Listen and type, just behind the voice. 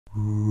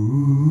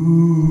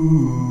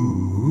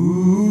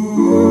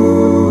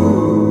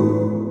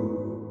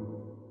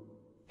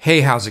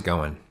Hey, how's it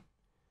going?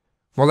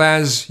 Well,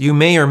 as you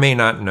may or may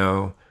not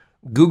know,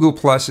 Google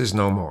Plus is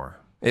no more,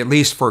 at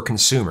least for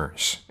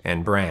consumers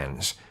and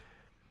brands.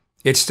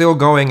 It's still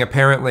going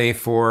apparently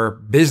for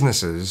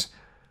businesses,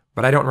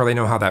 but I don't really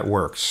know how that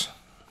works.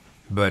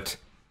 But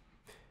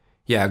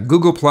yeah,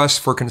 Google Plus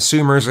for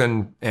consumers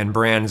and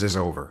brands is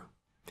over.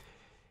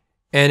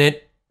 And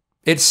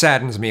it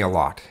saddens me a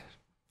lot.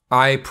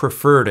 I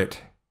preferred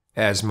it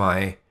as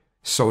my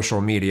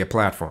social media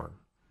platform.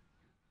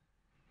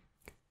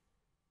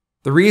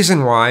 The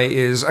reason why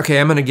is, okay,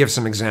 I'm going to give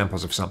some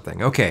examples of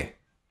something. Okay,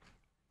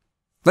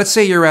 let's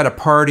say you're at a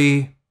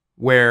party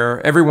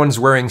where everyone's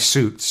wearing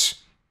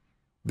suits.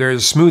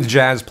 There's smooth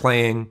jazz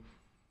playing.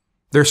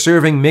 They're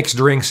serving mixed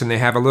drinks and they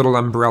have a little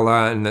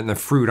umbrella and then the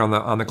fruit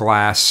on the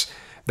glass,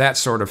 that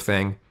sort of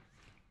thing.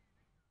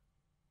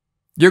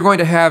 You're going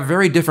to have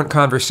very different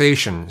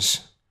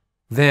conversations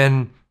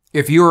than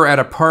if you were at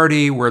a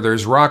party where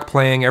there's rock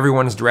playing,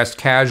 everyone's dressed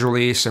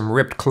casually, some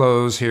ripped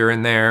clothes here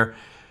and there,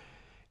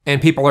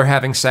 and people are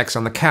having sex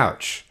on the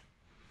couch.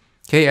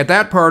 Okay, at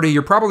that party,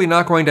 you're probably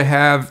not going to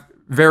have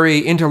very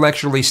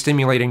intellectually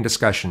stimulating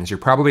discussions. You're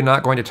probably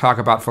not going to talk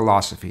about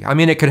philosophy. I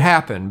mean, it could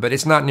happen, but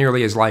it's not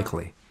nearly as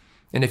likely.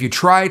 And if you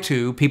try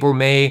to, people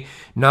may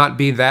not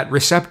be that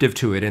receptive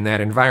to it in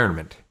that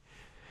environment.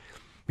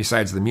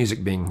 Besides the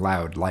music being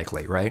loud,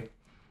 likely, right?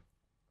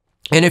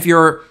 And if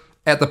you're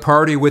at the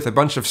party with a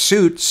bunch of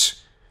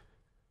suits,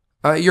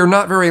 you're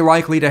not very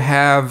likely to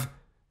have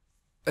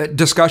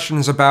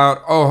discussions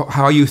about, oh,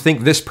 how you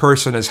think this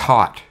person is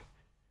hot.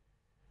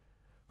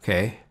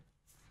 Okay?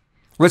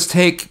 Let's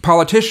take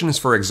politicians,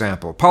 for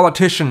example.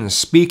 Politicians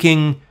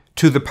speaking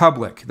to the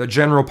public, the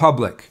general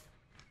public.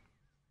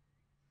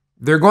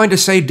 They're going to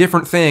say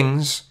different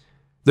things.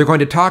 They're going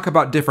to talk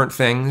about different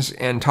things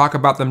and talk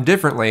about them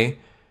differently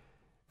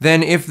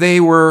than if they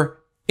were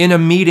in a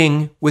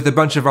meeting with a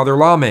bunch of other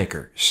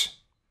lawmakers.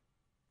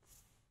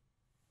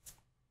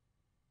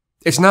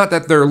 It's not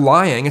that they're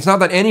lying. It's not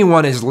that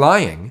anyone is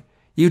lying.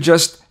 You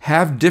just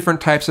have different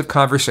types of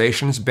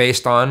conversations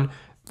based on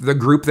the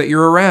group that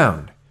you're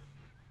around.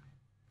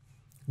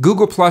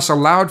 Google Plus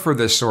allowed for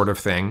this sort of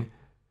thing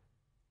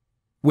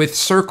with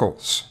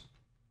circles.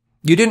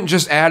 You didn't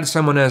just add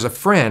someone as a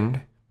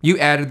friend, you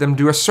added them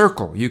to a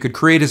circle. You could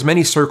create as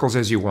many circles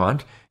as you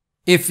want.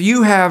 If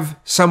you have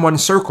someone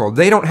circled,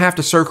 they don't have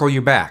to circle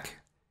you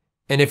back.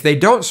 And if they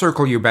don't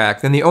circle you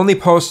back, then the only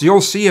posts you'll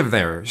see of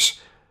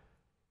theirs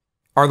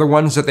are the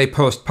ones that they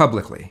post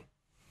publicly.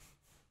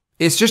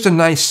 It's just a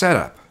nice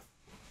setup.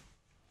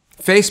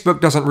 Facebook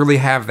doesn't really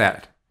have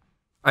that.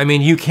 I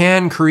mean, you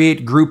can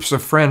create groups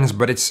of friends,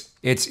 but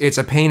it's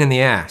a pain in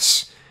the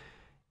ass.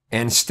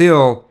 And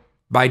still,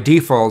 by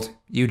default,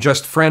 you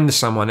just friend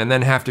someone and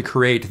then have to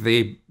create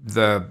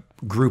the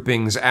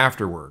groupings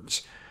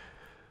afterwards.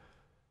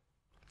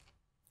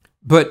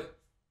 But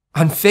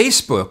on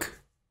Facebook,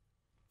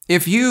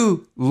 if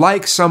you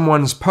like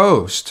someone's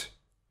post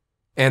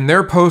and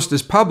their post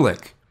is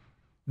public,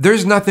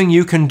 there's nothing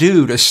you can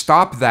do to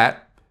stop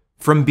that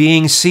from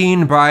being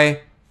seen by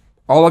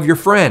all of your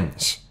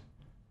friends.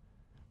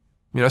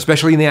 You know,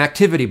 especially in the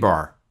activity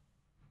bar.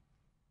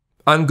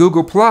 On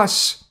Google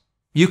Plus,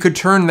 you could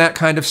turn that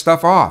kind of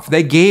stuff off.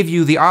 They gave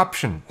you the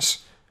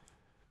options.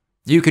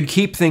 You could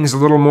keep things a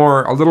little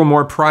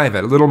more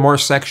private, a little more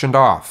sectioned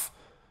off.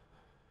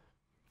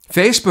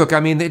 Facebook, I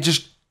mean,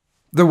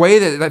 the way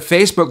that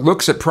Facebook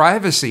looks at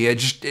privacy,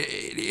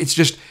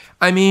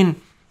 I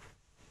mean,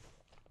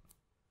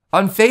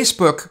 on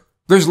Facebook,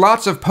 there's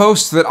lots of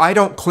posts that I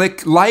don't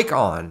click like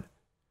on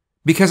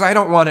because I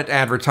don't want it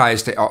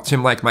advertised to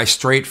like my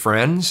straight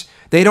friends.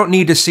 They don't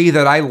need to see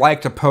that I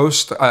liked a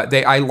post,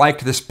 I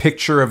liked this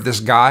picture of this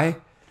guy.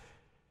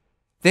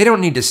 They don't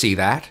need to see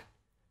that.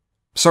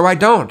 So I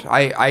don't.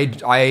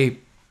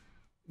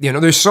 You know,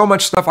 there's so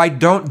much stuff I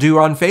don't do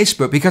on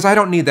Facebook because I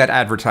don't need that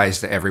advertised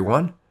to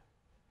everyone.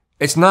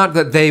 It's not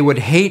that they would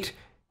hate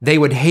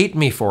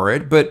me for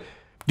it, but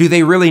do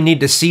they really need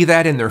to see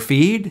that in their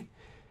feed?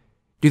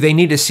 Do they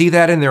need to see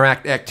that in their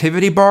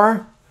activity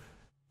bar?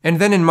 And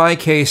then in my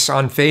case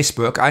on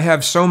Facebook, I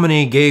have so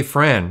many gay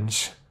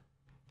friends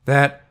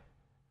that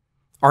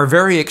are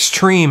very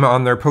extreme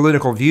on their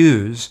political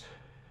views.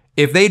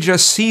 If they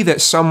just see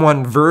that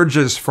someone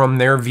verges from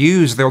their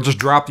views, they'll just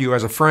drop you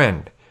as a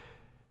friend.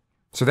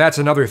 So that's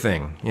another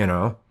thing, you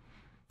know.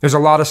 There's a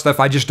lot of stuff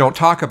I just don't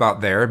talk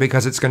about there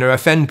because it's going to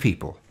offend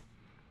people.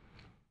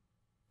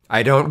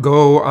 I don't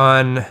go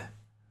on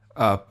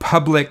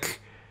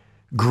public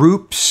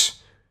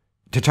groups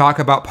to talk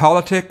about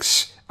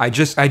politics. I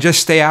just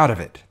stay out of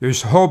it.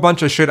 There's a whole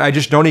bunch of shit I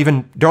just don't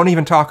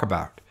even talk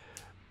about.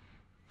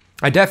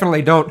 I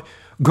definitely don't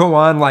go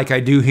on like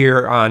I do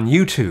here on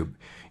YouTube.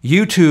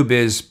 YouTube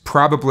is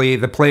probably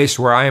the place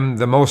where I'm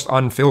the most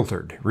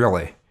unfiltered,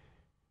 really.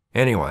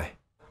 Anyway,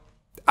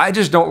 I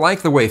just don't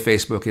like the way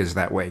Facebook is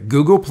that way.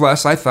 Google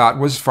Plus, I thought,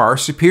 was far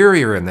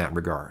superior in that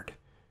regard.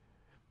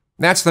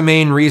 That's the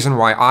main reason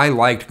why I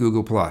liked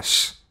Google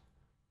Plus.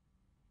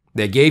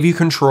 They gave you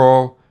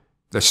control.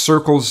 The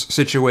circles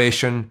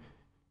situation,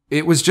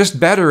 it was just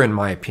better in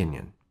my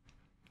opinion.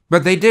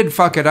 But they did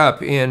fuck it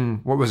up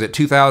in,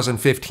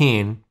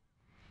 2015,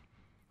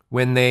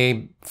 when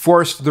they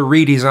forced the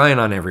redesign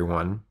on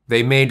everyone.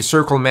 They made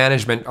circle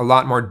management a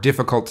lot more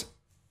difficult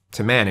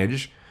to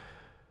manage,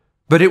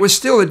 but it was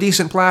still a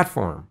decent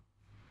platform.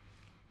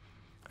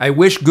 I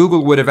wish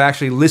Google would have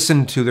actually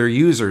listened to their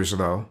users,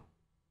 though,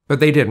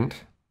 but they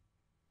didn't.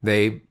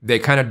 They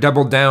kind of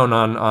doubled down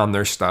on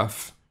their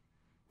stuff.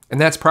 And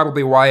that's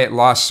probably why it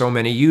lost so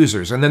many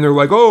users. And then they're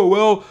like, oh,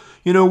 well,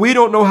 we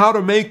don't know how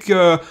to make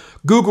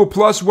Google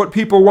Plus what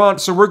people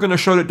want, so we're going to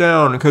shut it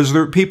down because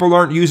people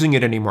aren't using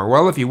it anymore.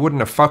 Well, if you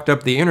wouldn't have fucked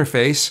up the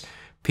interface,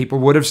 people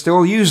would have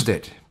still used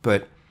it.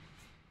 But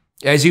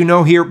as you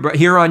know, here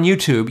on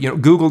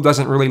YouTube, Google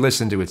doesn't really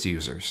listen to its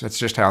users. That's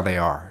just how they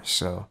are.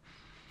 So,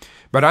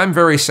 but I'm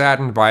very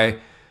saddened by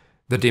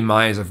the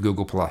demise of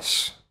Google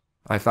Plus.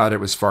 I thought it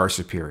was far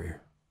superior.